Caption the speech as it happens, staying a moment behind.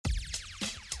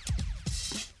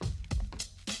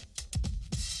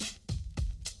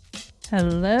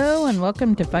Hello and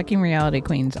welcome to Fucking Reality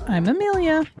Queens. I'm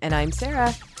Amelia. And I'm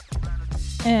Sarah.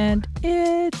 And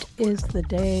it is the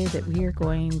day that we are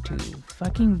going to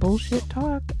fucking bullshit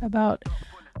talk about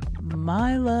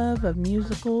my love of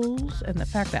musicals and the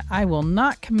fact that I will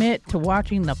not commit to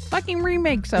watching the fucking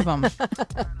remakes of them.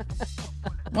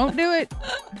 Won't do it.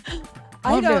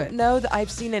 I don't know that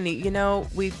I've seen any. You know,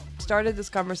 we started this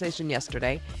conversation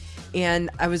yesterday, and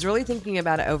I was really thinking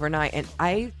about it overnight, and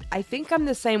I think I'm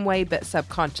the same way, but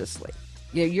subconsciously.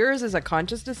 You know, yours is a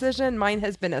conscious decision. Mine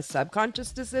has been a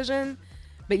subconscious decision.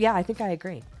 But yeah, I think I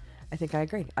agree.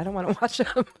 I don't want to watch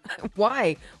them.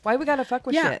 Why? Why we gotta fuck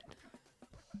with shit?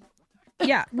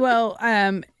 Yeah, well,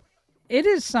 it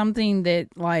is something that,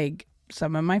 like,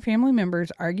 some of my family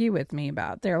members argue with me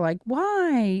about. They're like,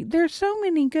 why? There's so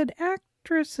many good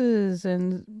actresses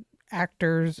and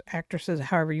actresses,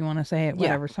 however you want to say it,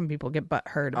 whatever. Some people get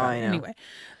butthurt about it. Anyway,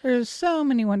 there's so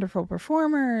many wonderful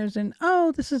performers, and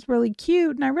oh, this is really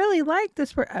cute, and I really like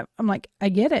this. I'm like, I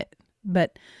get it,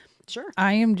 but sure,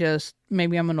 I am just,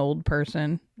 maybe I'm an old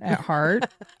person at heart.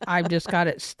 I've just got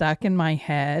it stuck in my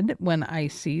head when I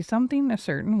see something a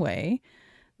certain way.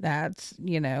 That's,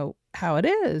 you know, how it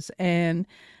is. And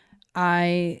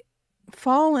I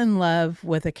fall in love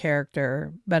with a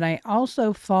character, but I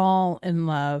also fall in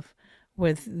love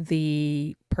with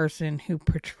the person who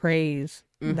portrays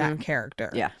that character.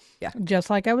 Yeah.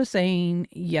 Just like I was saying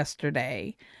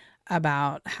yesterday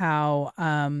about how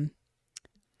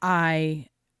I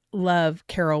love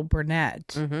Carol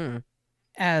Burnett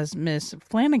as Miss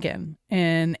Flanagan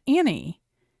and Annie.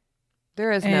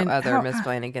 There is no other Miss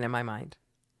Flanagan in my mind.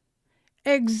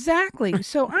 Exactly.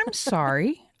 So I'm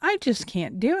sorry. I just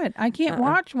can't do it. I can't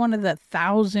watch one of the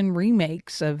 1,000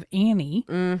 remakes of Annie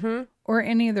or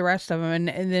any of the rest of them.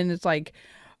 And then it's like,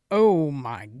 oh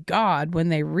my God, when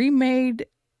they remade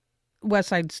West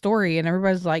Side Story and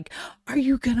everybody's like, are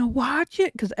you going to watch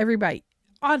it? Because everybody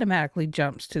automatically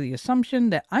jumps to the assumption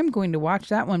that I'm going to watch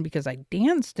that one because I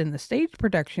danced in the stage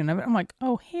production of it. I'm like,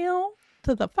 oh, hell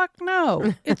to the fuck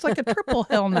no. It's like a triple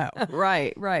hell no.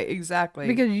 Right, exactly.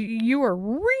 Because you are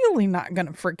really not going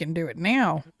to freaking do it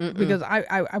now. Because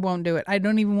I won't do it. I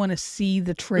don't even want to see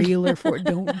the trailer for it.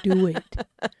 Don't do it.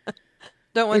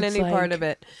 Don't want any part of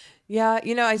it. Yeah,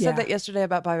 you know, I said that yesterday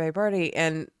about Bye Bye Birdie,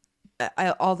 and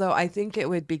although I think it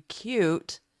would be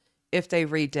cute if they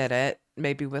redid it,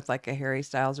 maybe with like a Harry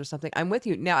Styles or something. I'm with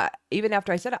you. Now, even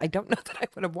after I said it, I don't know that I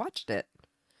would have watched it.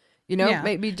 You know,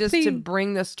 maybe just to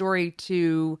bring the story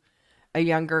to a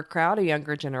younger crowd, a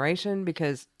younger generation,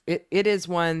 because it is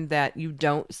one that you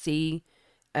don't see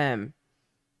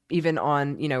even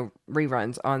on, you know,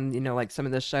 reruns on, you know, like some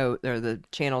of the show or the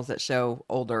channels that show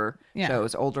older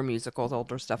shows, older musicals,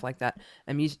 older stuff like that.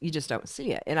 You just don't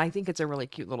see it. And I think it's a really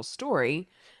cute little story.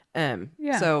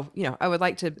 So, you know, I would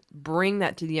like to bring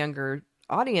that to the younger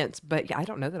audience, but yeah, I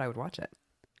don't know that I would watch it.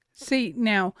 See,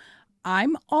 now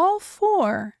I'm all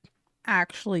for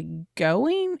actually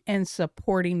going and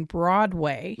supporting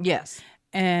Broadway. Yes.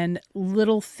 And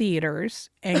little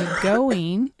theaters and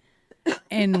going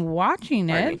and watching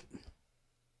it.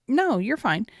 No, you're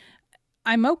fine.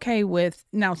 I'm okay with,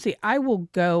 now see, I will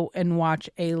go and watch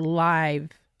a live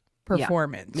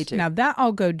performance. Me too. Now that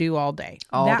I'll go do all day.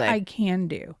 That I can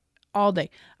do all day.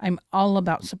 I'm all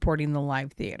about supporting the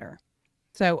live theater.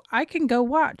 So I can go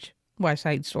watch West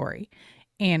Side Story,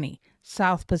 Annie,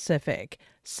 South Pacific,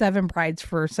 Seven Brides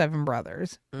for Seven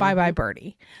Brothers, Bye Bye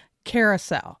Birdie,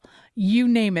 Carousel, you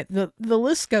name it. The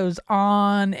list goes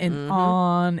on and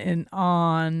on and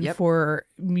on for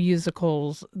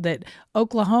musicals that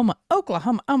Oklahoma.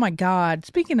 Oh my God.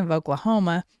 Speaking of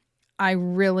Oklahoma, I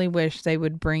really wish they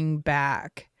would bring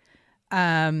back,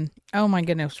 oh my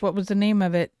goodness, what was the name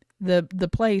of it? The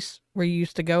place where you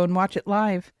used to go and watch it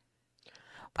live.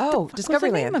 Discoveryland. What's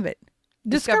the name of it?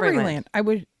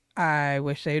 Discoveryland. I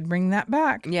wish they'd bring that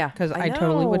back. Yeah. Because I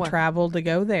totally would travel to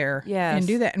go there and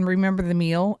do that and remember the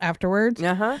meal afterwards.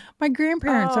 My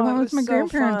grandparents. I went with my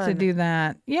grandparents to do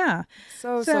that. Yeah.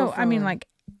 So fun. I mean, like,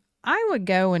 I would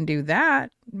go and do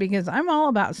that because I'm all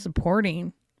about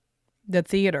supporting the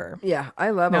theater. Yeah. I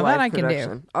love a live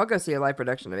production. I'll go see a live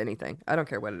production of anything. I don't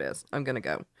care what it is. I'm going to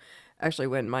go. Actually,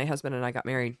 when my husband and I got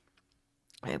married,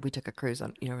 we took a cruise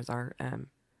on, you know, it was our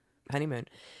honeymoon,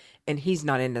 and he's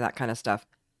not into that kind of stuff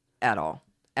at all.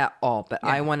 But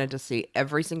I wanted to see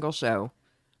every single show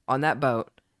on that boat,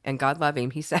 and God love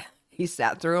him, he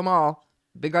sat through them all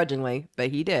begrudgingly, but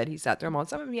he did. He sat through them all.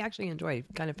 Some of them he actually enjoyed.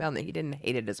 Kind of found that he didn't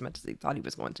hate it as much as he thought he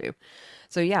was going to.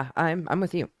 So yeah, I'm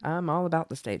with you. I'm all about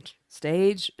the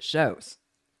stage shows.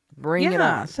 Bring it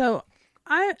on. So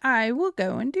I will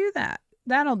go and do that.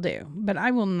 That'll do. But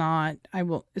I will not. I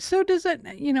will. So does it,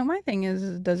 my thing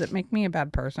is does it make me a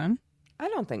bad person? I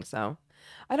don't think so.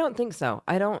 I don't think so.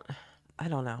 I don't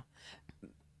know.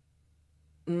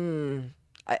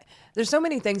 There's so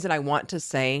many things that I want to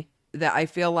say that I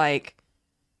feel like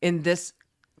in this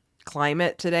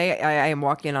climate today, I am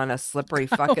walking on a slippery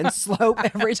fucking slope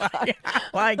every time.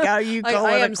 Like how you call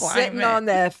I it am a climate. sitting on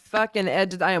the fucking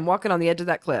edge. I am walking on the edge of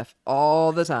that cliff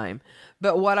all the time.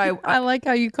 But what I like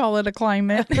how you call it a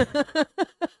climate.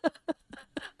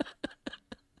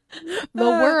 The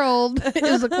world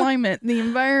is a climate. The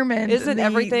environment isn't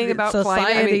everything about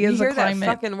society climate. I mean, you hear climate.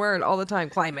 that fucking word all the time.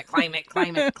 Climate.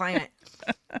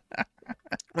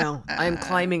 Well, I'm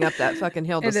climbing up that fucking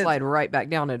hill to slide right back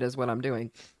down. It is what I'm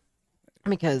doing.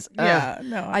 Because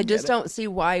I just don't see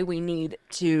why we need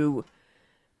to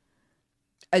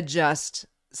adjust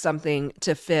something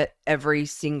to fit every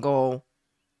single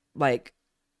like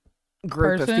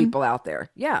group of people out there.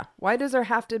 Yeah. Why does there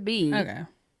have to be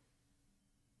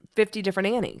 50 different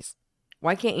Annies?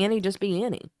 Why can't Annie just be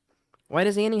Annie? Why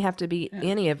does Annie have to be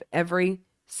Annie of every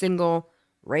single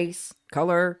race,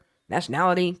 color,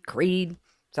 nationality, creed,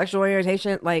 sexual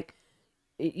orientation? Like,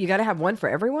 you got to have one for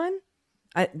everyone?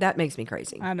 That makes me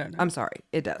crazy. I don't know. I'm sorry.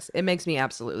 It does. It makes me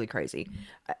absolutely crazy.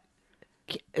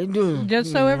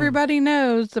 Just so everybody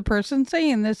knows, the person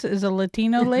saying this is a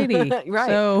Latino lady. Right.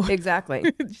 So exactly.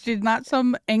 She's not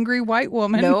some angry white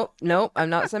woman. Nope. I'm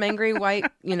not some angry white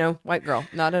girl.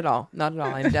 Not at all. Not at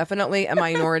all. I'm definitely a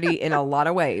minority in a lot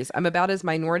of ways. I'm about as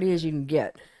minority as you can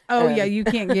get. Oh, yeah. You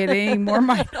can't get any more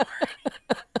minority.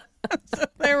 So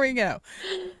there we go.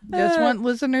 Just want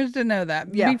listeners to know that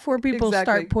before people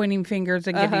start pointing fingers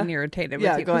and getting irritated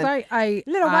with you. Because I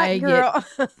little white girl.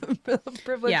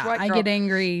 Privileged white girl. I get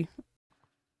angry.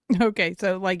 Okay,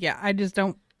 so I just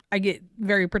don't. I get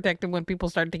very protective when people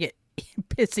start to get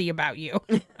pissy about you.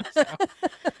 So,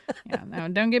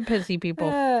 don't get pissy, people.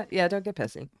 Don't get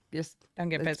pissy. Just don't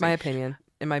get pissy. It's my opinion.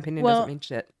 And my opinion doesn't mean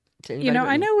shit.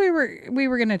 I know we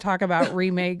were going to talk about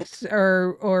remakes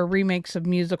or remakes of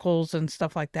musicals and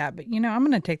stuff like that, but I'm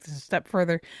going to take this a step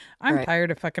further. I'm tired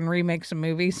of fucking remakes of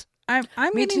movies. I'm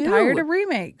getting tired of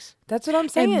remakes. That's what I'm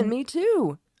saying. Me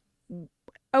too.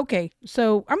 Okay,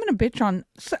 so I'm going to bitch on.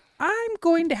 So I'm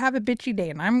going to have a bitchy day,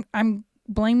 and I'm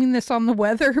blaming this on the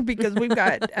weather because we've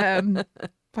got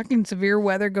fucking severe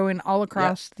weather going all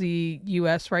across the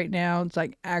U.S. right now. It's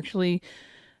like actually.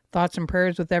 Thoughts and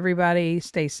prayers with everybody.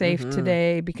 Stay safe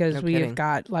today because we have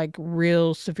got like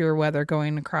real severe weather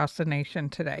going across the nation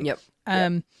today. Yep.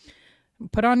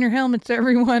 Put on your helmets,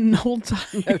 everyone. Hold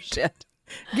tight. No shit.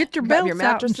 Get your belts your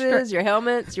mattresses, your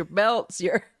helmets, your belts,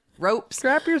 your ropes.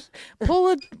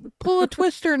 Pull a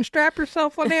twister and strap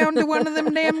yourself down to one of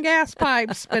them damn gas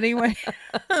pipes. But anyway,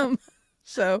 I'm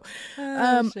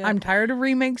tired of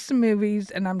remakes of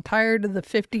movies, and I'm tired of the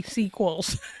 50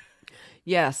 sequels.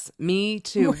 Yes, me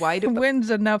too. When's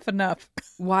enough?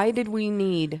 Why did we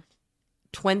need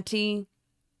 20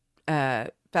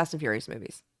 Fast and Furious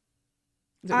movies?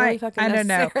 Is it really fucking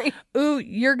necessary? Don't know. Ooh,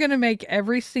 you're gonna make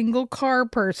every single car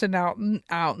person out in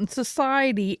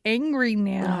society angry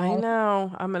now. I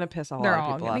know. I'm gonna piss a lot of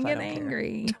people off. They're all gonna get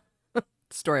angry.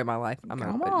 Story of my life. Come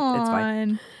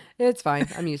on. It's fine.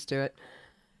 I'm used to it.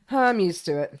 I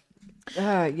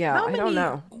don't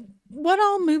know. What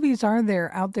all movies are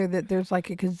there out there that there's like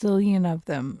a gazillion of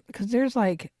them? Because there's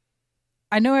like,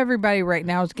 I know everybody right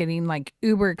now is getting like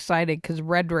uber excited because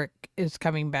Redrick is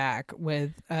coming back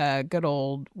with good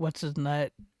old, what's his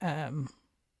nut? Goddamn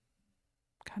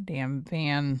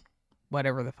Van,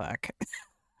 whatever the fuck.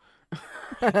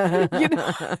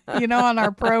 On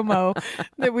our promo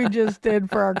that we just did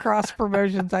for our cross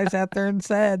promotions, I sat there and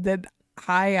said that,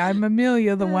 hi, I'm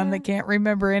Amelia, the one that can't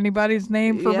remember anybody's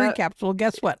name for recaps. Well,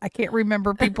 guess what? I can't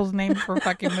remember people's names for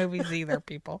fucking movies either,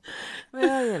 people.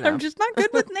 Well, I'm just not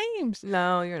good with names.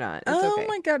 No, you're not. It's okay.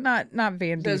 My God, not Van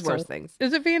Diesel. There's worse things.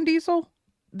 Is it Van Diesel?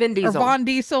 Vin Diesel. Or Von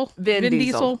Diesel? Vin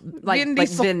Diesel. Like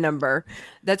VIN number.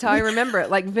 That's how I remember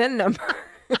it, like VIN number.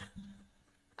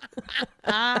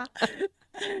 I'm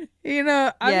going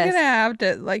to have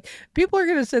to, like, people are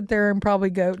going to sit there and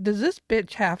probably go, does this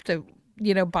bitch have to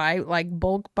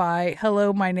buy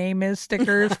hello, my name is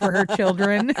stickers for her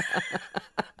children?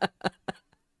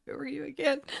 Who are you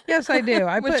again? Yes, I do.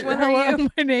 I put hello,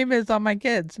 my name is on my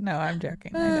kids. No, I'm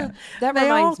joking. I don't. They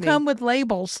all come with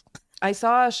labels. I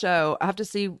saw a show. I have to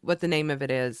see what the name of it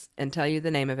is and tell you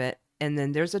the name of it. And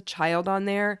then there's a child on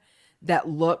there that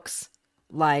looks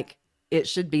like it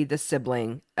should be the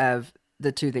sibling of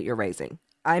the two that you're raising.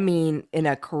 I mean, in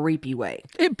a creepy way.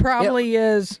 It probably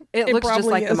is. It looks just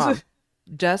like the mom.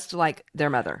 just like their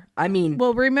mother. I mean,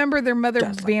 well, remember their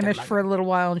mother vanished for a little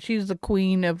while, and she's the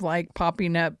queen of like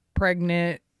popping up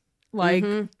pregnant like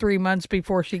 3 months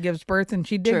before she gives birth, and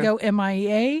she did go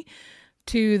MIA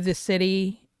to the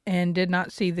city and did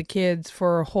not see the kids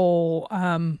for a whole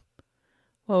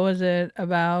what was it,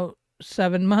 about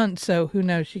 7 months. So who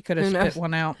knows, she could have spit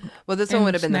one out. Well, this one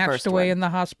would have been the first away one in the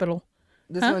hospital.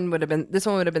 This one would have been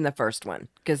the first one,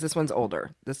 because this one's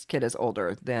older. This kid is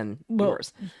older than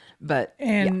yours. But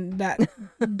that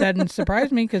doesn't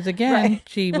surprise me, because again,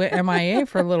 she went MIA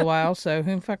for a little while, so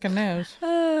who fucking knows?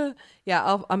 I'm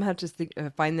gonna have to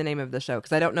find the name of the show,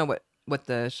 because I don't know what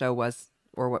the show was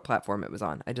or what platform it was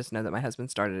on. I just know that my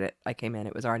husband started it. I came in,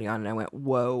 it was already on, and I went,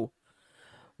 whoa,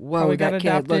 we got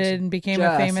adopted and became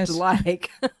a famous like.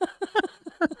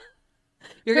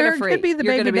 You're gonna freak. Could be the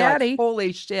You're baby daddy. Like,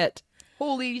 holy shit.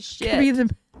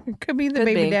 Could be the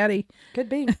baby daddy. Could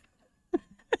be.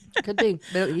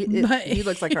 But he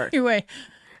looks like her. Anyway,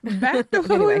 back to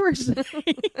what we were saying.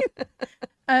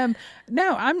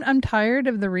 No, I'm tired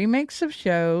of the remakes of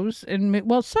shows, and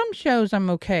some shows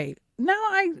I'm okay.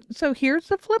 So here's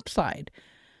the flip side.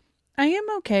 I am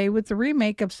okay with the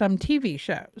remake of some TV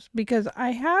shows, because I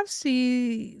have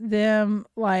seen them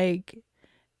like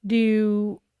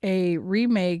do a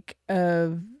remake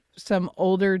of some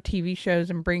older TV shows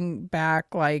and bring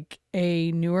back like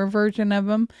a newer version of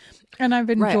them, and I've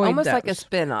enjoyed almost those. Like a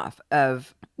spin-off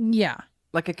of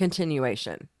like a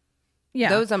continuation. Yeah,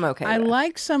 those I'm okay with. I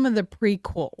like some of the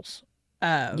prequels.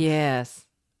 Yes.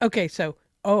 Okay, so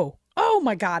oh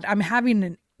my God, I'm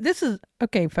having this is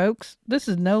okay, folks. This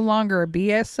is no longer a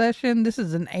BS session. This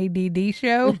is an ADD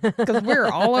show, because we're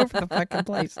all over the fucking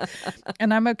place.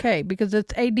 And I'm okay, because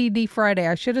it's ADD Friday.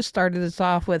 I should have started this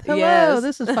off with, hello,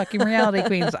 This is fucking Reality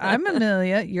Queens. I'm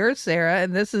Amelia, you're Sarah,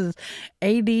 and this is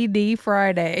ADD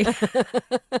Friday.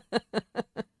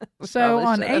 So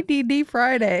on ADD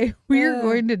Friday, we are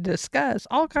going to discuss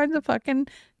all kinds of fucking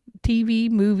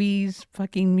TV, movies,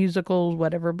 fucking musicals,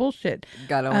 whatever bullshit.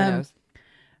 God only knows.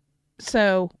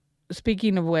 So,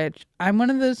 speaking of which, I'm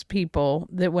one of those people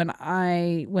that when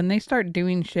they start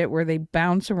doing shit where they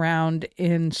bounce around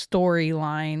in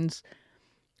storylines,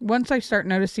 once I start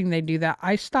noticing they do that,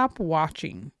 I stop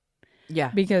watching. Yeah.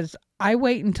 Because I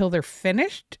wait until they're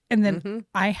finished, and then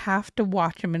I have to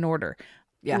watch them in order.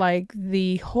 Yeah. Like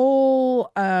the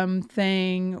whole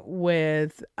thing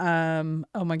with oh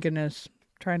my goodness,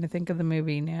 trying to think of the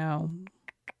movie now.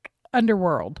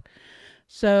 Underworld.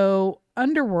 So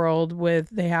Underworld,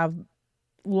 they have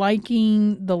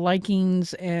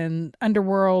likings and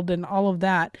Underworld and all of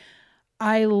that.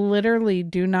 I literally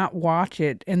do not watch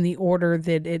it in the order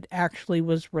that it actually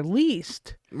was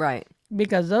released. Right.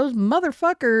 Because those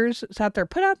motherfuckers sat there,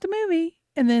 put out the movie,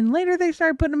 and then later they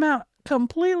started putting them out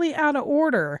completely out of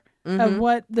order of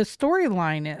what the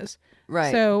storyline is.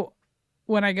 Right. So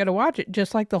when I go to watch it,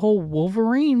 just like the whole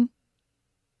Wolverine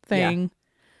thing,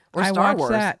 or Star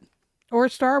Wars. That. Or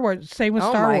Star Wars. Same with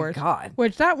Star Wars. Oh, my God.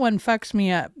 Which that one fucks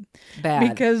me up. Bad.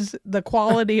 Because the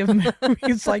quality of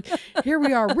movies, like, here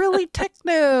we are, really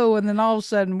techno. And then all of a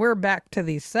sudden, we're back to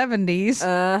the 70s.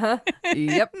 Uh-huh.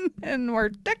 Yep. And we're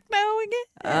techno again.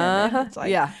 Uh-huh. It's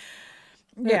like, yeah.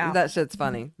 That shit's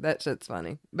funny. But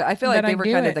I feel like they were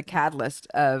kind of the catalyst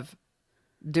of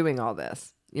doing all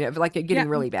this. You know, like it getting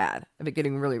really bad. Of it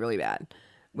getting really, really bad.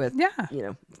 With,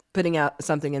 putting out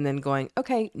something and then going,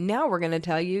 okay, now we're going to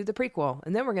tell you the prequel.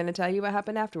 And then we're going to tell you what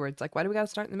happened afterwards. Like, why do we got to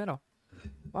start in the middle?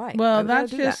 Why? Well,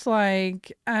 that's just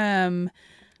like,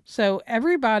 so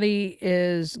everybody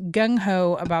is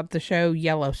gung-ho about the show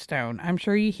Yellowstone. I'm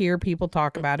sure you hear people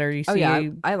talk about it. Or you see,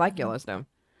 I like Yellowstone.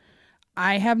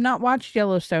 I have not watched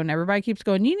Yellowstone. Everybody keeps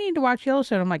going, you need to watch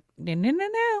Yellowstone. I'm like,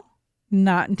 no.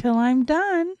 Not until I'm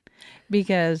done.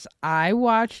 Because I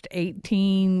watched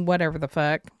 18, whatever the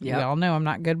fuck. Yep. We all know I'm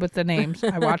not good with the names.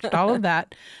 I watched all of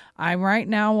that. I'm right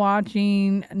now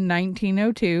watching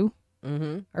 1902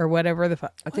 or whatever the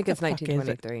fuck. I think it's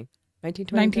 1923.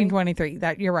 1923.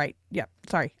 That you're right. Yep.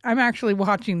 Sorry. I'm actually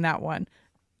watching that one.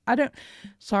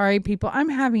 Sorry, people. I'm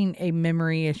having a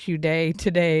memory issue day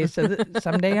today. So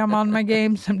someday I'm on my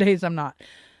game. Some days I'm not.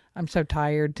 I'm so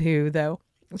tired too, though.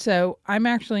 So I'm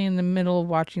actually in the middle of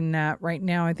watching that right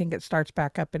now. I think it starts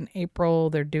back up in April.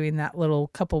 They're doing that little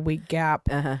couple week gap.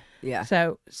 Yeah.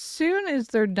 So soon as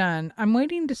they're done, I'm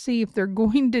waiting to see if they're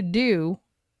going to do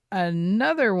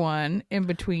another one in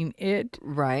between it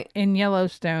and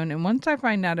Yellowstone. And once I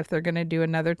find out if they're going to do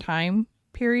another time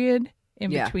period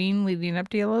in between leading up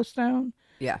to Yellowstone.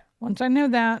 Yeah. Once I know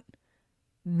that,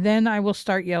 then I will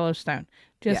start Yellowstone.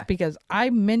 Just because I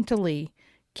mentally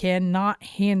cannot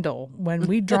handle when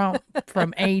we jump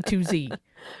from A to Z.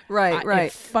 Right,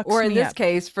 right. It fucks or in me this up.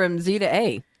 case, from Z to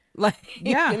A. Like,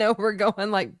 Yeah. you know, we're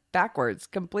going like backwards,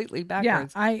 completely Yeah,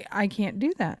 backwards. I can't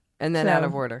do that. And then out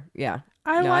of So order. Yeah.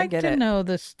 I No, I like get to it. know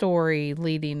the story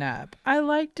leading up. I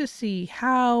like to see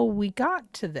how we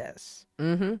got to this.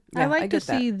 Mm-hmm. I Yeah, I like to get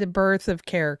that. see the birth of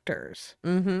characters.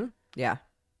 Mm-hmm. Yeah.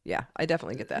 Yeah, I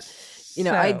definitely get that. You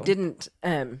know, I So, didn't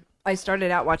I started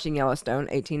out watching Yellowstone.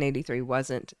 1883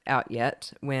 wasn't out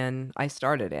yet when I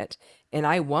started it, and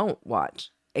I won't watch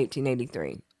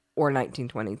 1883 or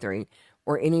 1923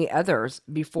 or any others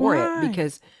before it why?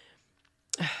 because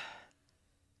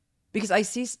I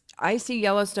see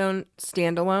Yellowstone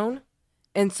standalone,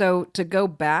 and so to go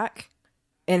back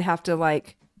and have to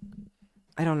like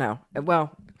I don't know.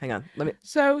 Well, hang on.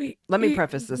 So, Let me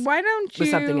preface this why don't with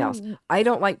something else. you? I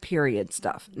don't like period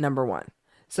stuff, number one.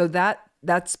 So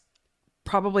that's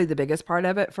probably the biggest part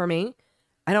of it for me.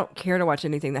 I don't care to watch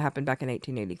anything that happened back in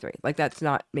 1883. Like, that's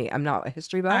not me. I'm not a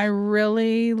history I buff.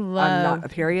 really I'm not a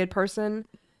love. period person.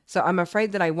 So I'm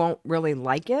afraid that I won't really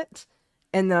like it.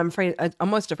 And then I'm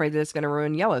almost afraid that it's going to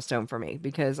ruin Yellowstone for me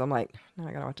because I'm like, no,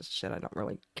 I got to watch this shit I don't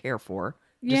really care for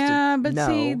just to Yeah, but see, know,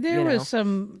 you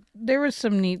know. there was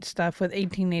some neat stuff with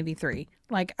 1883.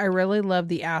 Like I really love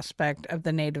the aspect of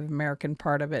the Native American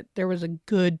part of it. There was a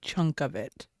good chunk of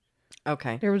it.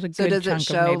 Okay. There was a So good does it chunk of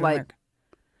show Native like American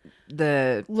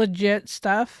the, legit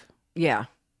stuff. yeah.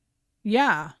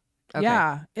 Yeah. Okay.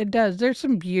 Yeah, it does. There's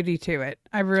some beauty to it.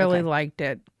 I really Okay. liked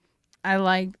it. I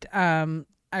liked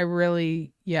I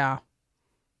really yeah.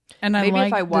 And I Maybe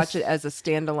if liked I watch this it as a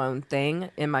standalone thing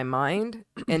in my mind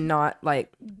and not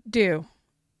like do.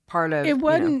 part of, It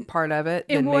wasn't part of it,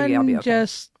 it then maybe I'll be wasn't okay.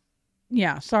 just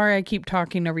yeah, sorry I keep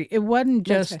talking over you. It wasn't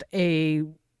That's okay. just a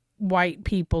white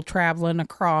people traveling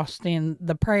across in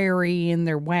the prairie in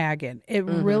their wagon. It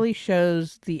Mm-hmm. really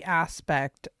shows the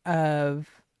aspect of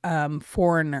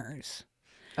foreigners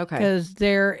Okay. because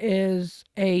there is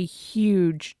a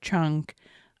huge chunk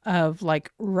of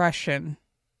like Russian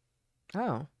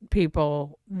Oh.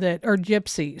 people that are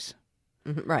gypsies,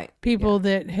 Mm-hmm. Right. Yeah. people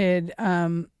that had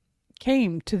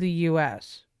came to the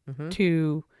U.S. Mm-hmm.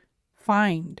 to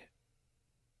find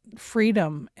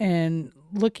freedom and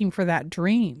looking for that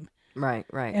dream Right.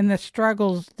 Right. and the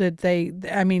struggles that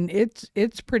I mean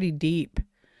it's pretty deep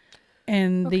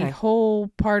and the Okay. whole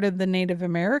part of the Native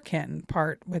American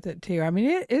part with it too. I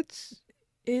mean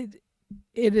it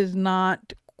is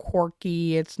not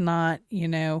quirky, it's not,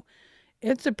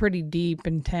 it's a pretty deep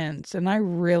intense and I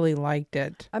really liked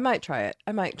it. I might try it.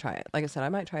 I might try it. Like I said, I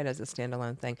might try it as a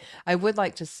standalone thing. I would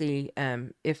like to see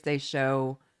if they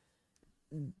show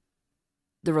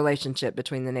the relationship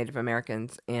between the Native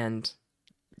Americans and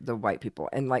the white people.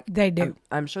 And like They do.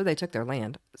 I'm sure they took their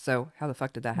land. So how the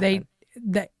fuck did that They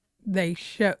happen? they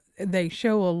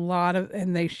show a lot of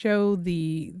and they show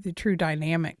the true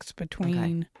dynamics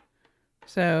between.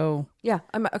 So Yeah,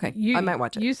 okay. I might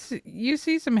watch it. you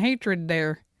see some hatred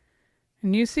there,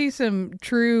 and you see some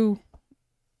true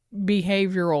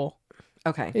behavioral.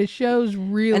 Okay. It shows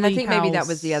really. And I think maybe that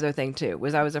was the other thing too.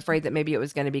 Was I was afraid that maybe it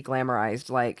was going to be glamorized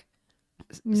like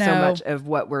so No, much of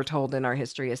what we're told in our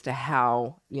history as to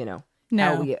how, how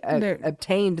no, we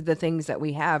obtained the things that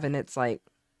we have, and it's like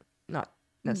not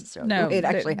necessarily no, the way it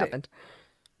actually happened.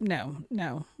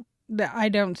 no. I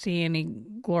don't see any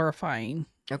glorifying.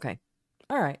 Okay.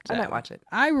 All right. I might So, watch it.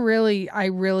 I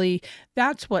really,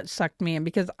 that's what sucked me in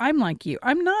because I'm like you.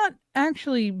 I'm not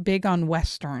actually big on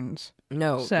Westerns.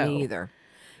 No, So, me either.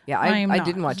 Yeah, I am I not.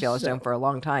 didn't watch Yellowstone So, for a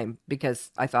long time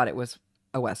because I thought it was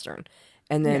a Western.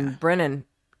 And then yeah. Brennan,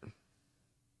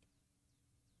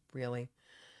 really?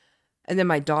 And then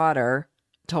my daughter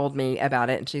told me about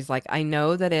it, and she's like, I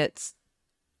know that it's,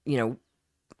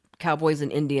 cowboys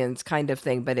and Indians kind of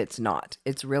thing, but it's not.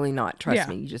 It's really not. Trust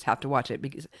me. You just have to watch it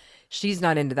because she's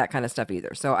not into that kind of stuff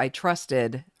either. So I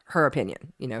trusted her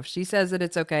opinion. If she says that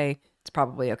it's okay, it's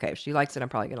probably okay. If she likes it, I'm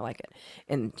probably going to like it.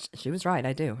 And she was right.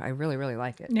 I do. I really, really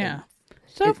like it. Yeah. And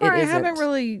So far, I isn't- haven't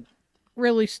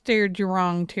really steered you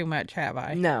wrong too much, have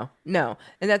I? No. And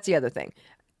that's the other thing.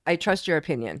 I trust your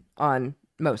opinion on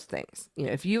most things.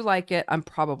 If you like it, I'm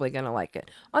probably going to like it.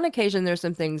 On occasion, there's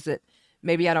some things that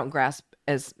maybe I don't grasp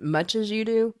as much as you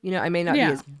do. I may not be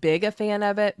as big a fan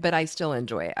of it, but I still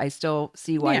enjoy it. I still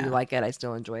see why you like it. I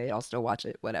still enjoy it. I'll still watch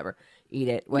it, whatever, eat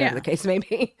it, whatever the case may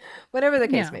be, whatever the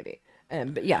case may be.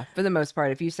 But yeah, for the most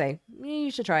part, if you say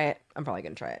you should try it, I'm probably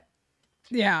going to try it.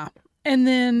 Yeah. And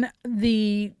then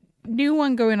the new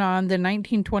one going on, the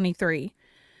 1923,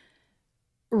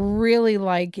 really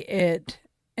like it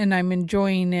and I'm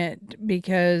enjoying it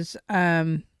because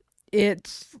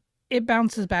it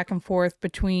bounces back and forth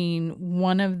between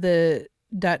one of the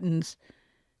Duttons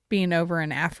being over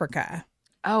in Africa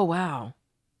Oh, wow.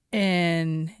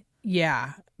 And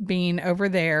yeah, being over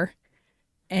there.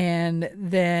 And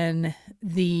then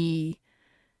the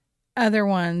other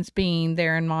ones being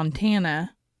there in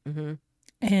Montana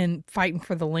and fighting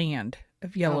for the land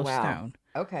of Yellowstone.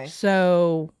 Oh, wow. Okay.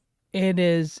 So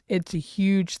it's a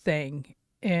huge thing.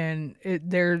 And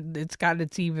it's got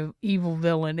its evil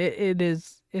villain. It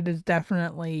is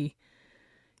definitely,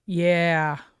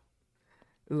 yeah.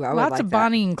 Ooh, I would Lots like of that.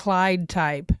 Bonnie and Clyde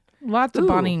type. Lots of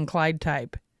Bonnie and Clyde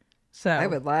type. So I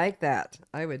would like that.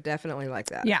 I would definitely like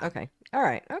that. Yeah. Okay. All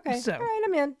right. Okay. So, all right.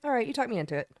 I'm in. All right. You talked me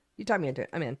into it.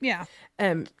 I'm in. Yeah.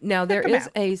 Now there is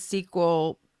a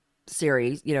sequel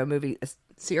series, movie, a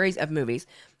series of movies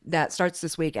that starts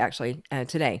this week, actually,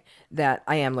 today, that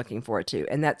I am looking forward to.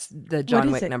 And that's the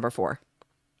John Wick #4.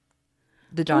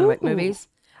 The John Wick movies.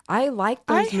 I like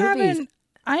those movies.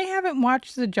 I haven't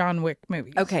watched the John Wick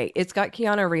movies. Okay. It's got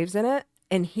Keanu Reeves in it,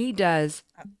 and he does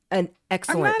an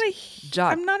excellent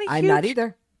job. I'm not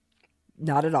either.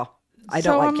 Not at all. I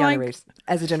don't like Keanu Reeves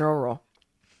as a general rule.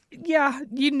 Yeah,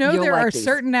 there are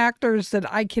certain actors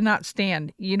that I cannot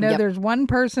stand. There's one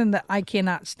person that I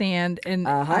cannot stand, and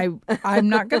I'm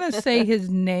not going to say his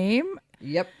name.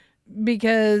 Yep.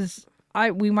 Because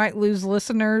we might lose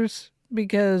listeners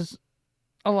because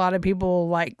a lot of people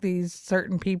like these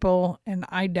certain people, and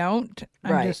I don't.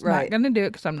 I'm just not going to do it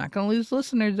because I'm not going to lose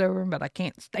listeners over them, but I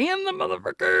can't stand the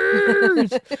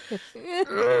motherfuckers.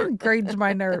 Grades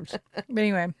my nerves. But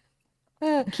anyway,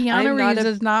 Keanu Reeves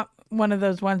is not one of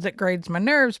those ones that grades my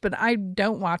nerves, but I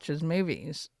don't watch his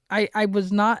movies. I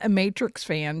was not a Matrix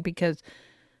fan because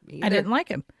I didn't like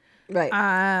him. Right.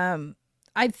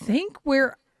 I think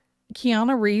where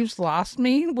Keanu Reeves lost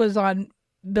me was on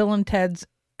Bill and Ted's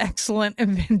Excellent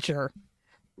Adventure.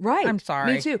 Right. I'm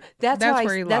sorry. Me too. That's how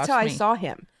I saw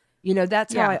him.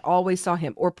 That's how I always saw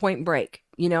him. Or Point Break.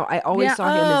 I always saw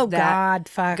him as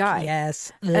that guy.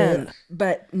 Yes.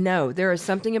 But no, there is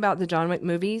something about the John Wick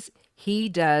movies. He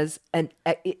does,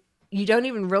 you don't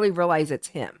even really realize it's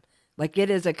him. Like,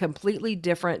 it is a completely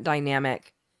different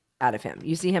dynamic out of him.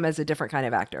 You see him as a different kind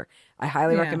of actor. I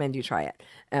highly recommend you try it.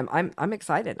 I'm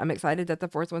excited. I'm excited that the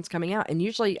 4th one's coming out. And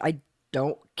usually I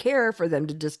don't care for them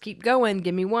to just keep going.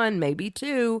 Give me 1, maybe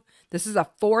 2. This is a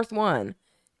 4th one,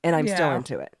 and I'm still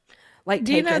into it. Like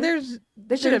Taken.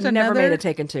 They should have never made a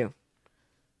Taken 2.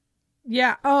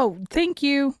 Yeah. Oh, thank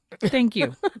you. Thank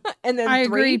you. And then I 3?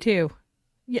 agree too.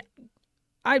 Yeah.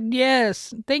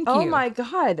 Yes. Thank you. Oh my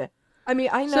God. I mean,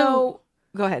 I know. So,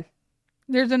 go ahead.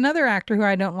 There's another actor who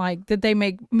I don't like that they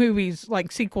make movies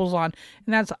like sequels on,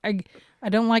 and that's I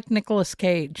don't like Nicolas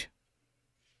Cage.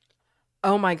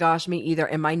 Oh my gosh, me either.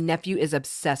 And my nephew is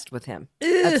obsessed with him.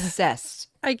 Ugh, obsessed.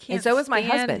 I can't. And so is my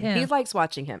husband. Him. He likes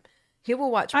watching him. He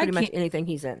will watch pretty much anything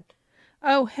he's in.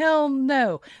 Oh hell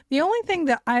no! The only thing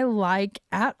that I like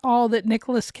at all that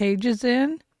Nicolas Cage is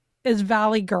in is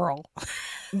Valley Girl.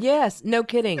 Yes, no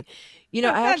kidding.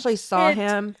 I actually saw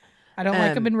him. I don't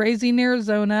like him in Raising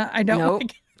Arizona. I don't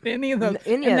like any of those.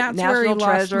 And that's National where he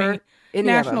Treasure, lost me.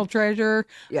 National Treasure.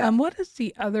 Yeah. What is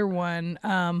the other one?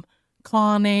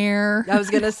 Con Air. I was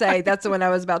going to say, that's the one I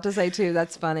was about to say too.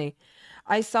 That's funny.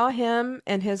 I saw him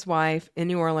and his wife in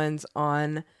New Orleans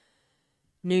on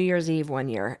New Year's Eve one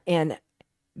year. And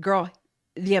girl,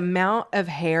 the amount of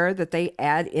hair that they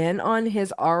add in on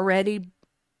his already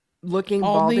looking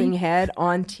balding head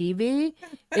on TV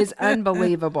is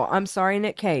unbelievable. I'm sorry,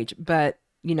 Nick Cage, but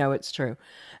it's true.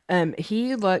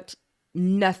 He looked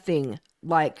nothing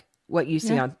like what you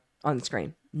see on the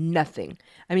screen. Nothing.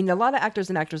 I mean, a lot of actors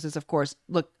and actresses, of course,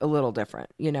 look a little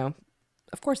different,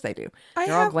 Of course they do.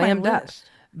 They're all glammed up.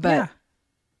 But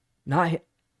not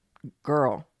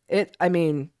girl. I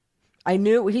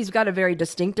knew he's got a very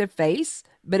distinctive face,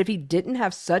 but if he didn't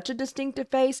have such a distinctive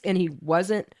face and he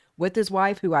wasn't with his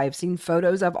wife, who I've seen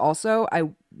photos of also, I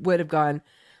would have gone,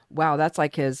 wow, that's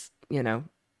like his,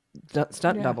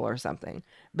 stunt double or something.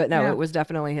 But no, it was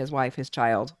definitely his wife, his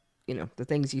child, the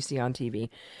things you see on TV.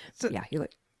 So yeah, he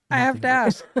looked. I have to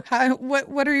ask,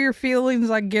 what are your feelings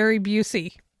on Gary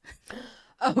Busey?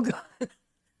 Oh God,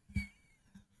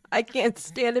 I can't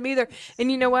stand him either.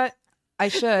 And you know what? I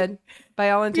should,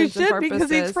 by all intents and purposes,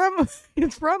 because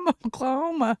he's from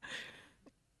Oklahoma.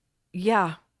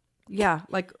 Yeah.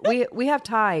 Like we have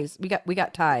ties. We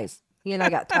got ties. He and I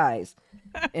got ties,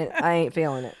 and I ain't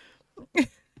feeling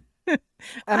it.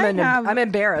 I'm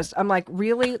embarrassed. I'm like,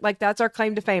 really? Like, that's our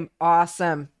claim to fame.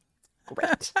 Awesome.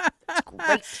 Great. That's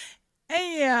great.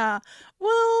 Yeah.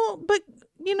 Well, but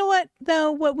you know what,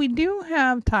 though? What we do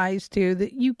have ties to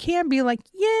that you can be like,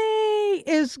 yay,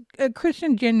 is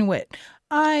Christian Genuit.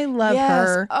 I love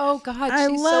her. Oh, God. I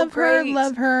she's love so great. her.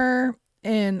 Love her.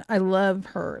 And I love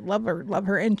her.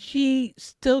 And she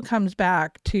still comes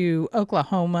back to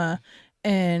Oklahoma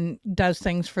and does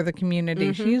things for the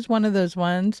community. She's one of those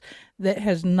ones that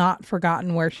has not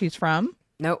forgotten where she's from.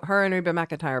 No, her and Reba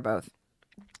McEntire both.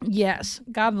 Yes,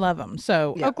 God love them.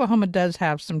 So Oklahoma does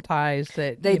have some ties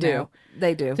that they do.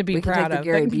 They do to be we proud can take of.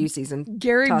 The Gary Busey's and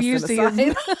Gary toss Busey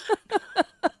them aside.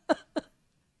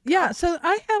 Yeah, so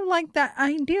I have like that.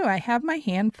 I do. I have my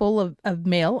handful of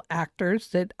male actors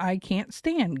that I can't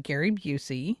stand. Gary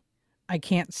Busey. I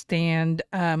can't stand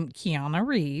Keanu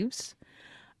Reeves.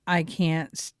 I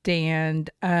can't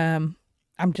stand I'm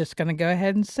just gonna go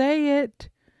ahead and say it.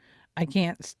 I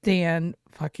can't stand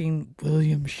fucking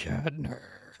William Shatner.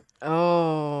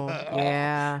 Oh,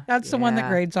 yeah. That's the one that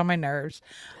grades on my nerves.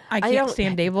 I can't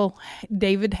stand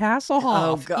David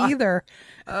Hasselhoff either.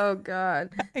 Oh, God.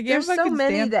 There's so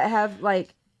many that have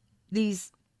like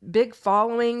these big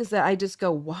followings that I just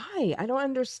go, why? I don't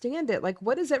understand it. Like,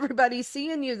 what does everybody see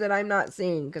in you that I'm not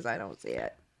seeing? Because I don't see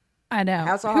it. I know.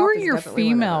 Hasselhoff Who are your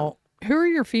female? Who are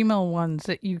your female ones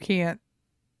that you can't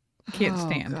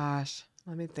stand? Oh, gosh.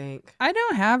 Let me think. I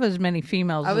don't have as many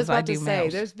females as I do males. I was about to say,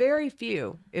 there's very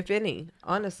few, if any,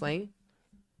 honestly.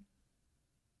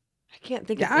 I can't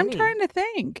think of any.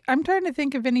 I'm trying to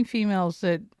think of any females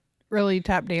that really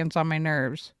tap dance on my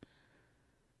nerves.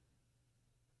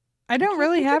 I don't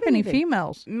really have any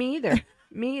females. Me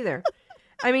either.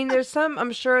 I mean, there's some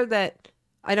I'm sure that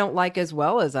I don't like as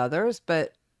well as others,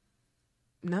 but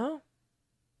no.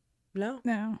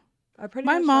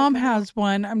 My mom has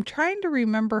one. I'm trying to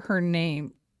remember her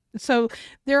name. So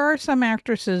there are some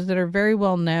actresses that are very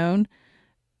well known,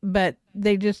 but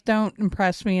they just don't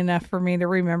impress me enough for me to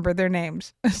remember their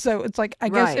names. So it's like, I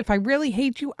guess if I really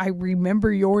hate you, I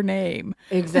remember your name.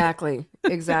 Exactly.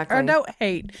 Or I don't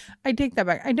hate. I take that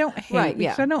back. I don't hate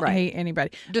because I don't hate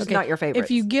anybody. Just not your favorite. If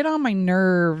you get on my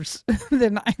nerves,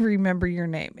 then I remember your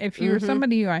name. If you're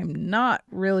somebody who I'm not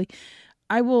really,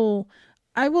 I will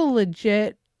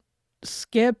legit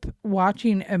skip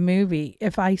watching a movie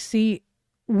if I see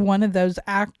one of those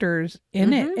actors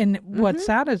in it. And what's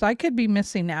sad is I could be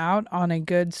missing out on a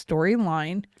good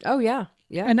storyline. Oh, yeah.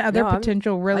 Yeah. And other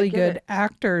potential really good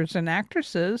actors and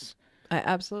actresses. I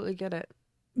absolutely get it.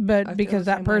 But because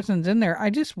that person's in there, I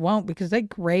just won't because they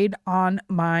grade on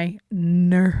my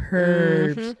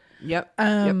nerves. Yep.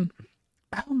 Oh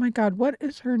my God, what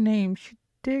is her name? She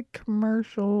did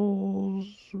commercials.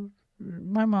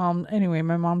 My mom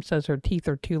says her teeth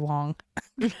are too long.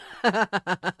 I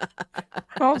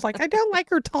was like, I don't like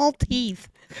her tall teeth.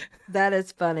 That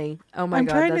is funny. Oh my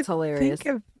God, that's hilarious.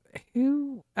 Think of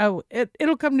who? Oh,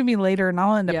 it'll come to me later, and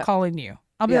I'll end up calling you.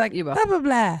 I'll be like, blah blah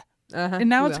blah. And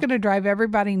now it's going to drive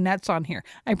everybody nuts on here.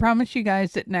 I promise you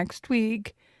guys that next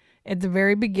week, at the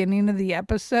very beginning of the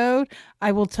episode,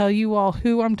 I will tell you all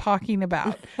who I'm talking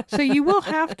about. So you will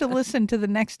have to listen to the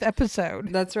next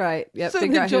episode. That's right. Yep.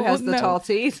 Figure out who has the tall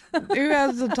teeth. Who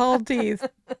has the tall teeth?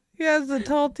 Who has the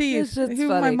tall teeth? Who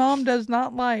funny. My mom does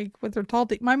not like with her tall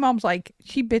teeth. My mom's like,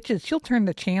 she bitches. She'll turn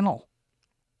the channel.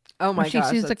 Oh my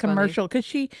gosh. She sees a commercial because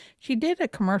she did a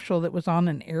commercial that was on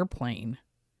an airplane.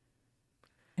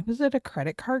 Was it a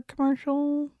credit card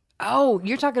commercial? Oh,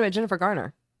 you're talking about Jennifer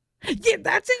Garner. Yeah,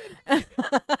 that's it.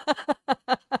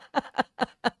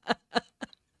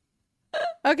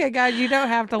 Okay, guys, you don't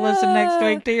have to listen next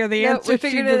week to hear the answer. We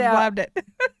figured it out. It.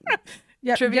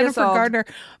 Yeah, Trivia Jennifer solved. Gardner.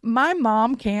 My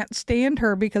mom can't stand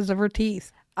her because of her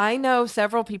teeth. I know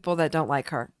several people that don't like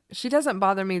her. She doesn't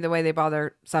bother me the way they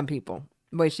bother some people.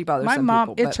 The way she bothers some people. My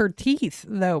mom, it's her teeth,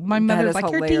 though. My mother's like,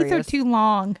 hilarious. Her teeth are too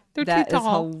long. They're too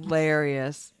tall. That is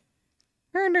hilarious.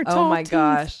 Her and her tall teeth. Oh my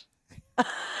gosh.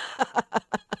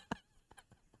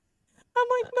 I'm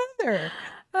like, mother.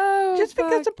 Oh, just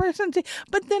because a person's,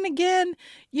 but then again,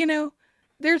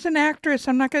 there's an actress,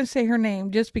 I'm not going to say her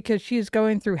name just because she's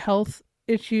going through health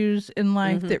issues in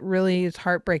life that really is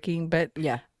heartbreaking, but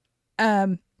yeah.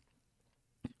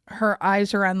 Her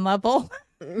eyes are unlevel.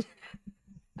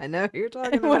 I know who you're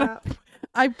talking about.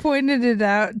 I pointed it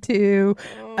out to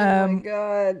my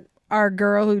God. Our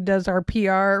girl who does our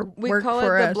PR we work call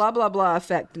for it us. The blah blah blah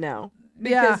effect now.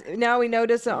 Because now we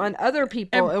notice it on other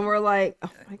people and we're like,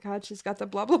 oh my God, she's got the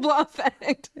blah, blah, blah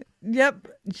effect. Yep.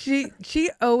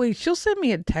 She'll send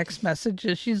me a text message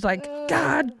and she's like,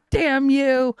 God damn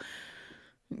you.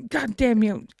 God damn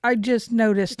you. I just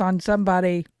noticed on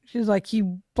somebody. She's like,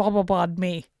 you blah, blah, blah'd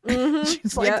me.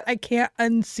 She's like, I can't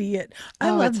unsee it. I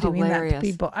love doing that to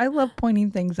people. I love pointing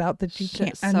things out that you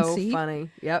can't unsee. So funny.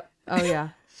 Yep. Oh yeah.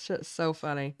 Shit's so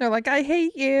funny. They're like, I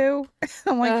hate you.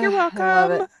 I'm like, you're welcome. I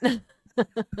love it.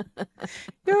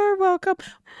 You're welcome.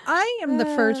 I am the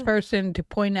first person to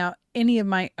point out any of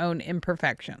my own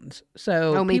imperfections.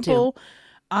 So me people, too.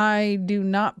 I do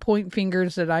not point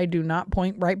fingers that I do not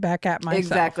point right back at myself.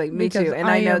 Exactly. Me too. And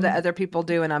I know that other people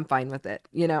do, and I'm fine with it.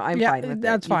 I'm fine with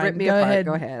that's it. fine. You rip me Go apart. ahead.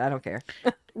 Go ahead. I don't care.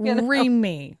 Ream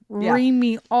me. Yeah. Ream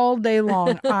me all day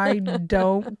long. I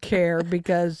don't care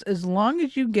because as long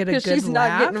as you get a good she's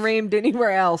laugh. not getting reamed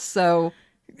anywhere else, so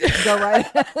go right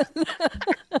ahead.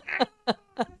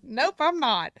 Nope, I'm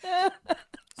not.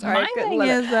 Sorry, My thing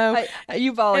is, though,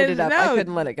 you volleyed it up. I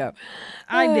couldn't let it go.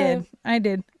 I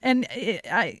did. And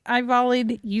I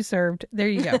volleyed, you served. There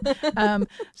you go.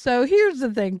 So here's the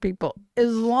thing, people.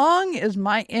 As long as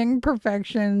my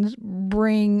imperfections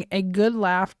bring a good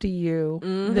laugh to you,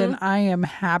 then I am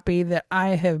happy that I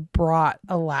have brought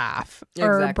a laugh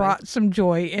or brought some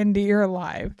joy into your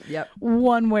life. Yep.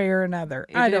 One way or another.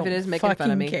 Even I don't if it is making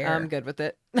fun of me, care. I'm good with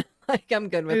it. I'm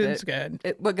good with it. It's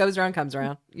good. What goes around comes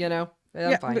around,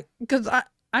 I'm fine. Because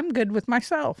I'm good with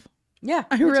myself. Yeah.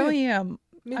 I really am.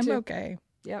 Me I'm too. okay.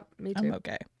 Yep, me too. I'm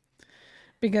okay.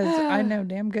 Because I know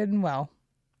damn good and well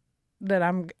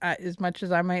that as much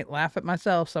as I might laugh at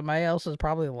myself, somebody else is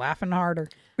probably laughing harder.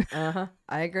 I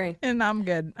agree. And I'm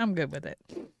good. I'm good with it.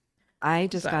 I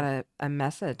just got a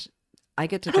message. I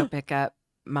get to go pick up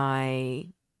my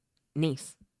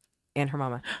niece and her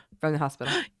mama from the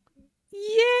hospital.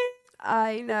 Yeah.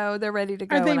 I know. They're ready to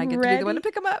go, and I get to be the one to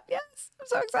pick them up. Yes. I'm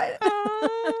so excited. I'm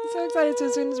so excited. So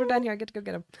as soon as we're done here, I get to go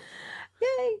get them.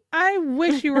 Yay. I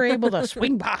wish you were able to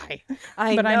swing by.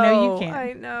 I know you can't.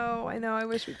 I know. I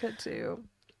wish we could too.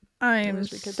 I am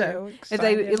so excited. If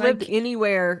they lived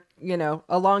anywhere,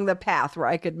 along the path where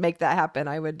I could make that happen,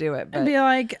 I would do it. But... I'd be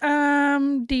like,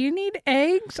 do you need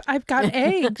eggs? I've got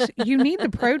eggs. You need the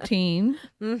protein.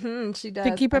 She does.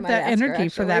 To keep up that energy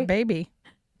for that baby.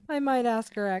 I might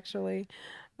ask her, actually.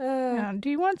 Do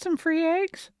you want some free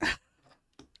eggs?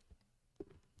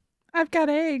 I've got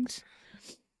eggs.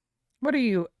 What are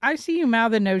you? I see you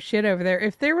mouthing no shit over there.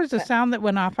 If there was a sound that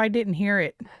went off, I didn't hear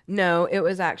it. No, it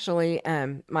was actually,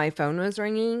 my phone was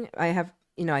ringing. I have,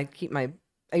 I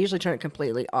usually turn it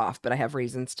completely off, but I have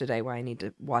reasons today why I need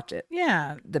to watch it.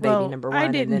 Yeah. The baby number 1. I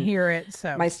didn't hear it,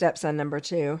 so. My stepson number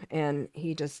 2, and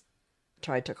he just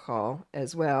tried to call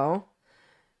as well.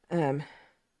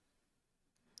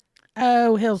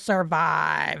 Oh, he'll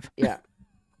survive. Yeah.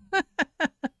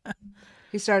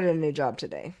 He started a new job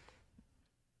today.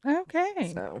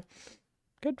 Okay. So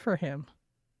good for him.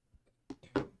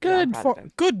 Good for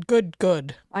him.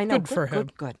 Good. I know. Good for him.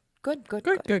 Good.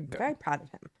 Very proud of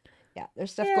him. Yeah,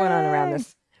 there's stuff going on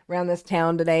around this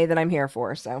town today that I'm here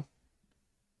for, so.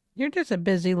 You're just a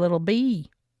busy little bee.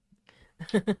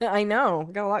 I know.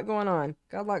 Got a lot going on.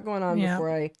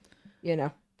 Before I,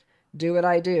 do what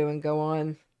I do and go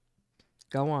on.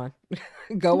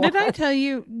 Did I tell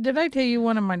you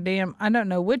one of my I don't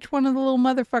know which one of the little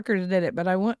motherfuckers did it, but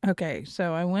I went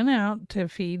out to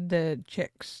feed the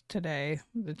chicks today,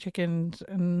 the chickens,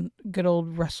 and good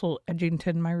old Russell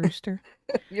Edgington, my rooster.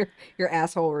 your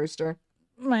asshole rooster.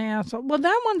 My asshole. Well,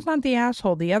 that one's not the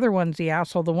asshole. The other one's the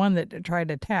asshole. The one that tried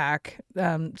to attack,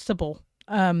 Sybil.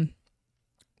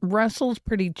 Russell's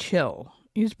pretty chill.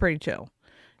 He's pretty chill.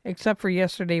 Except for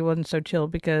yesterday wasn't so chill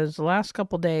because the last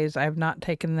couple days I have not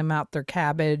taken them out their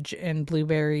cabbage and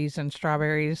blueberries and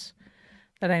strawberries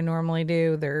that I normally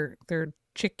do. Their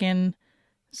chicken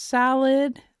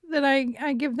salad that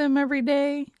I give them every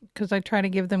day because I try to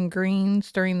give them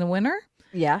greens during the winter.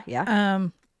 Yeah.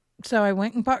 So I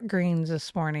went and bought greens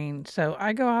this morning. So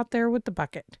I go out there with the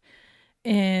bucket.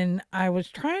 And I was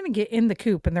trying to get in the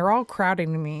coop and they're all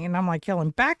crowding me. And I'm like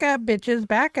yelling, back up, bitches,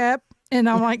 back up. And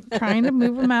I'm like trying to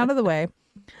move them out of the way.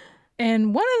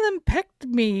 And one of them pecked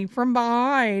me from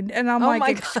behind. And I'm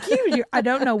like, excuse you. I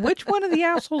don't know which one of the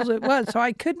assholes it was. So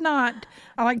I could not.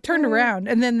 I turned around.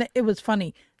 And then it was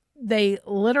funny. They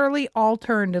literally all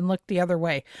turned and looked the other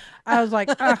way. I was like,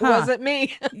 It wasn't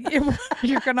me.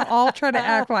 You're going to all try to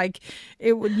act like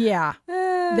it would. Yeah.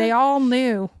 They all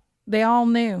knew.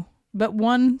 But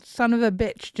one son of a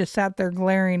bitch just sat there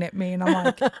glaring at me. And I'm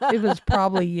like, it was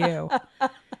probably you.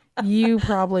 You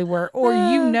probably were, or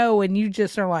and you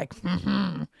just are like,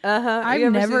 I've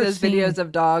never seen those videos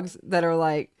of dogs that are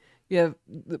like, the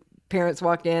parents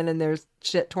walk in and there's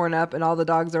shit torn up, and all the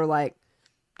dogs are like,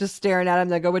 just staring at him.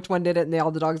 They go, "Which one did it?" And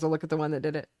all the dogs will look at the one that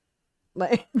did it.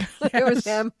 Like it was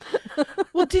him.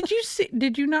 Well, did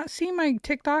you not see my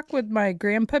TikTok with my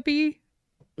grandpuppy?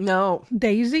 No,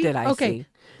 Daisy. Did I see?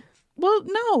 Well,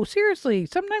 no, seriously.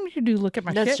 Sometimes you do look at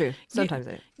my shit. That's true. Sometimes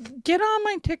get on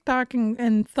my TikTok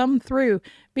and thumb through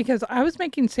because I was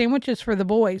making sandwiches for the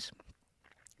boys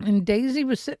and Daisy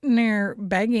was sitting there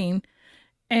begging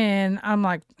And I'm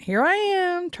like, here I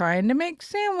am trying to make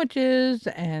sandwiches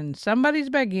and somebody's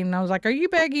begging. And I was like, are you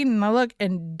begging? And I look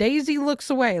and Daisy looks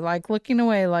away, like looking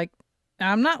away, like,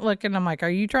 I'm not looking. I'm like, are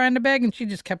you trying to beg? And she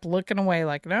just kept looking away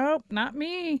like, nope, not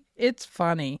me. It's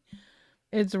funny.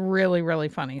 It's really, really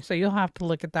funny. So you'll have to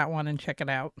look at that one and check it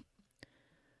out.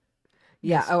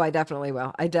 Yeah. Yes. Oh, I definitely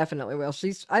will.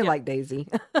 I like Daisy.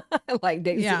 I like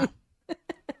Daisy. Yeah.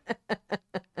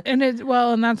 And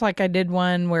and that's like I did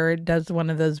one where it does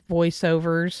one of those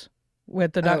voiceovers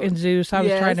with the dog and Zeus. I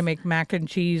was trying to make mac and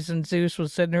cheese, and Zeus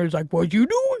was sitting there. He's like, "What you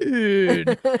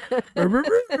doing?"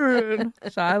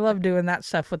 So I love doing that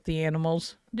stuff with the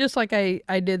animals. Just like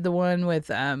I did the one with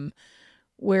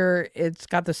where it's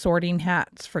got the sorting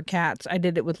hats for cats. I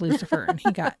did it with Lucifer, and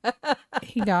he got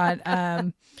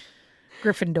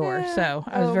Gryffindor, so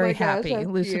I was very happy.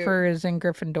 Lucifer is in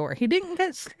Gryffindor. He didn't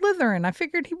get Slytherin. I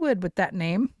figured he would with that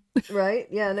name. Right?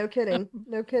 Yeah, no kidding.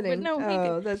 No kidding. No,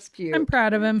 oh, that's cute. I'm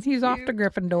proud of him. He's off to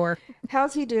Gryffindor.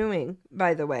 How's he doing,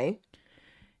 by the way?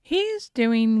 He's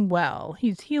doing well.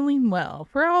 He's healing well.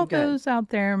 For all those out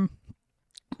there,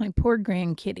 my poor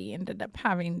grandkitty ended up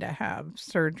having to have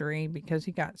surgery because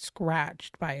he got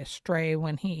scratched by a stray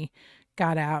when he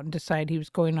got out and decided he was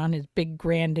going on his big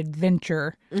grand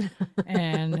adventure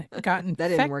and got infected. That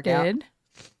didn't work out.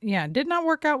 Yeah, did not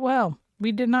work out well.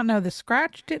 We did not know. The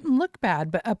scratch didn't look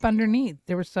bad, but up underneath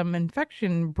there was some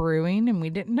infection brewing and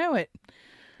we didn't know it.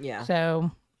 Yeah.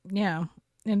 So, yeah,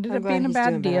 ended up being a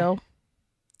bad deal. Better.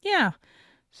 Yeah.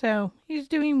 So he's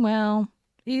doing well.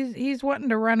 He's wanting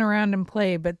to run around and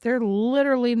play, but they're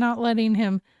literally not letting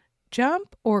him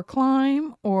jump or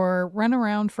climb or run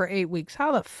around for 8 weeks.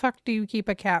 How the fuck do you keep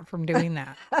a cat from doing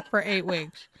that for 8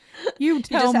 weeks? You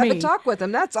tell me. You just have to talk with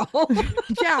him, that's all.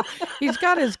 Yeah, he's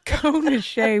got his cone of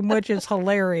shame, which is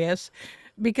hilarious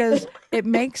because it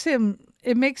makes him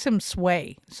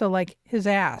sway. So like his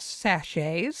ass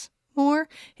sachets more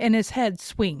and his head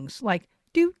swings like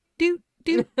do do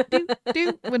do do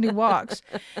do when he walks.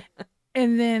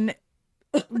 And then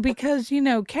because,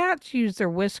 cats use their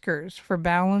whiskers for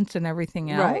balance and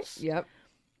everything else. Right, yep.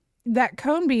 That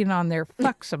cone being on there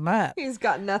fucks him up. He's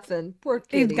got nothing. Poor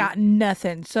kitty. He's got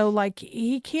nothing. So, like,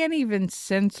 he can't even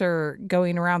censor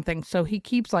going around things. So he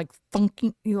keeps, like,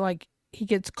 thunking, like, he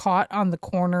gets caught on the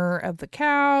corner of the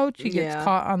couch. He gets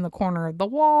caught on the corner of the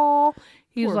wall.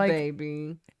 He's poor like,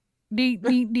 baby.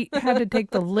 Had to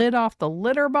take the lid off the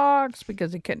litter box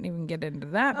because he couldn't even get into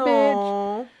that bitch.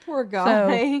 Oh, poor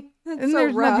guy. That's so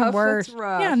there's rough. Nothing worse.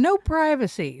 Yeah, no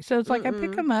privacy. So it's like I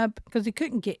pick him up because he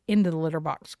couldn't get into the litter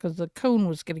box because the cone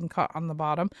was getting caught on the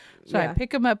bottom. So I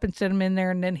pick him up and sit him in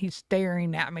there, and then he's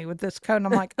staring at me with this cone.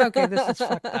 I'm like, okay, this is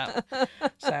fucked up.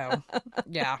 So,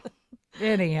 yeah.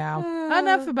 Anyhow,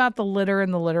 enough about the litter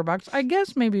and the litter box. I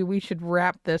guess maybe we should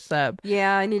wrap this up.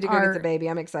 Yeah, I need to go get the baby.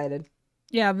 I'm excited.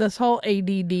 Yeah, this whole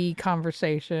ADD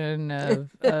conversation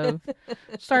of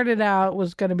started out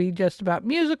was going to be just about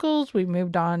musicals. We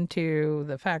moved on to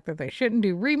the fact that they shouldn't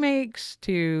do remakes,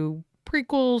 to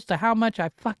prequels, to how much I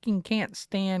fucking can't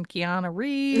stand Keanu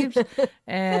Reeves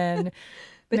and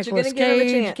Nicolas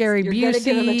Cage, Gary Busey.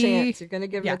 You're going to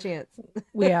give him a chance.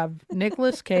 We have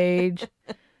Nicolas Cage,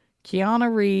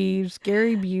 Keanu Reeves,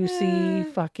 Gary Busey,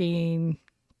 fucking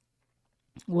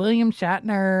William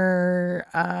Shatner,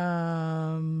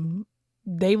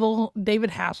 David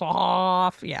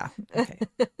Hasselhoff. Yeah. Okay.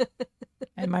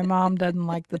 And my mom doesn't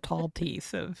like the tall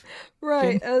teeth of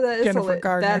Jennifer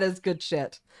Gardner. That is good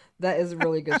shit. That is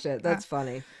really good shit. That's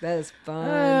funny. That is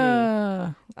funny.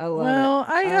 I love it. Well,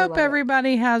 I hope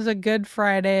everybody has a good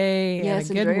Friday and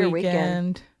a good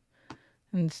weekend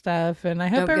and stuff. And I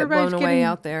hope everybody's blown away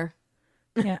out there.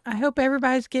 Yeah, I hope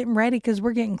everybody's getting ready because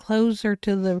we're getting closer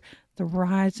to the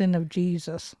rising of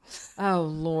Jesus. Oh,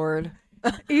 Lord.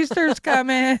 Easter's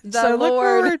coming. The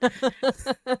Lord. Look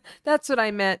forward. That's what I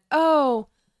meant. Oh,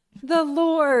 the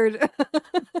Lord.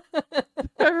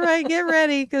 Everybody get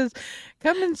ready because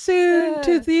coming soon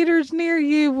to theaters near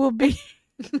you will be.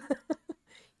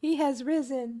 He has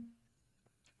risen.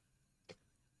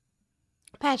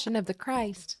 Passion of the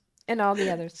Christ and all the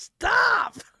others.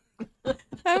 Stop.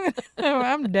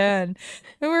 I'm done.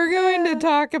 We're going to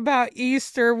talk about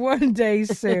Easter one day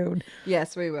soon.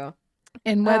 Yes, we will.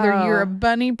 And whether you're a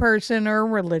bunny person or a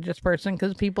religious person,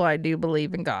 because people I do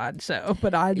believe in God. So,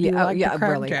 but I do like to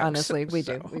crack really, jokes. Honestly, we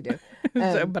do.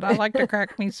 But I like to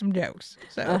crack me some jokes.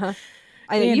 So,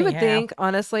 you would think,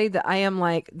 honestly, that I am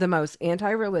like the most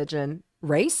anti-religion,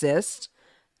 racist,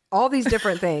 all these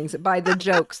different things by the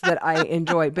jokes that I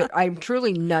enjoy, but I'm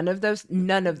truly none of those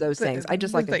things. I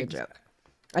just like a good joke.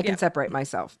 I can separate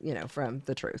myself, from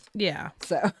the truth. Yeah.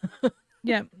 So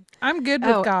Yeah. I'm good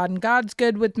with God, and God's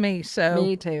good with me. So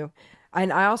me too.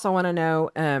 And I also want to know,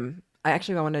 I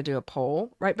want to do a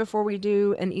poll right before we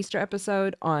do an Easter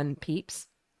episode on Peeps.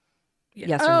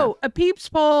 Yes or no? A Peeps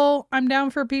poll. I'm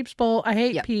down for a Peeps poll. I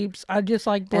hate Peeps. I just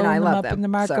like blowing them up in the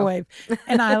microwave. So.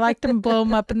 And I like them blow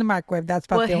them up in the microwave. That's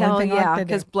about the only thing I like to do.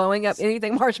 Because blowing up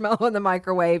anything marshmallow in the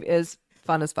microwave is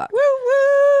fun as fuck. Woo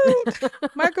woo!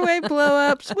 Microwave blow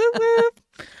ups. Woo woo!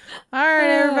 All right,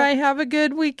 everybody. Have a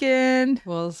good weekend.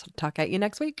 We'll talk at you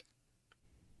next week.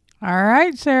 All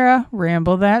right, Sarah.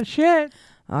 Ramble that shit.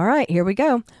 All right, here we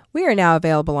go. We are now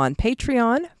available on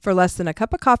Patreon. For less than a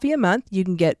cup of coffee a month, you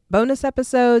can get bonus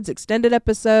episodes, extended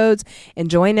episodes, and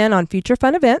join in on future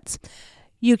fun events.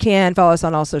 You can follow us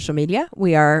on all social media.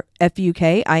 We are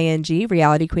FUKING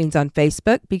Reality Queens on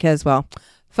Facebook because, well,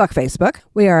 fuck Facebook.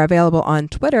 We are available on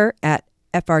Twitter at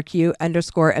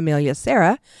FRQ_Amelia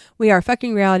Sarah. We are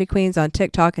Fucking Reality Queens on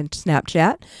TikTok and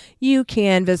Snapchat. You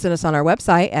can visit us on our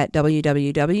website at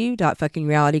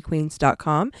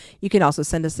www.fuckingrealityqueens.com. You can also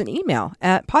send us an email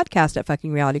at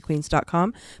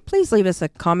podcast@fuckingrealityqueens.com. Please leave us a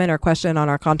comment or question on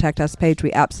our Contact Us page.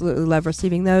 We absolutely love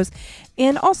receiving those.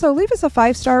 And also leave us a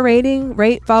 5-star rating,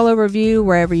 rate, follow, review,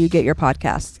 wherever you get your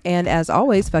podcasts. And as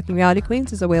always, Fucking Reality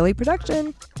Queens is a Whaley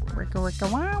production. Wicka wicka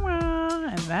wah wah.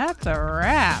 And that's a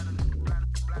wrap.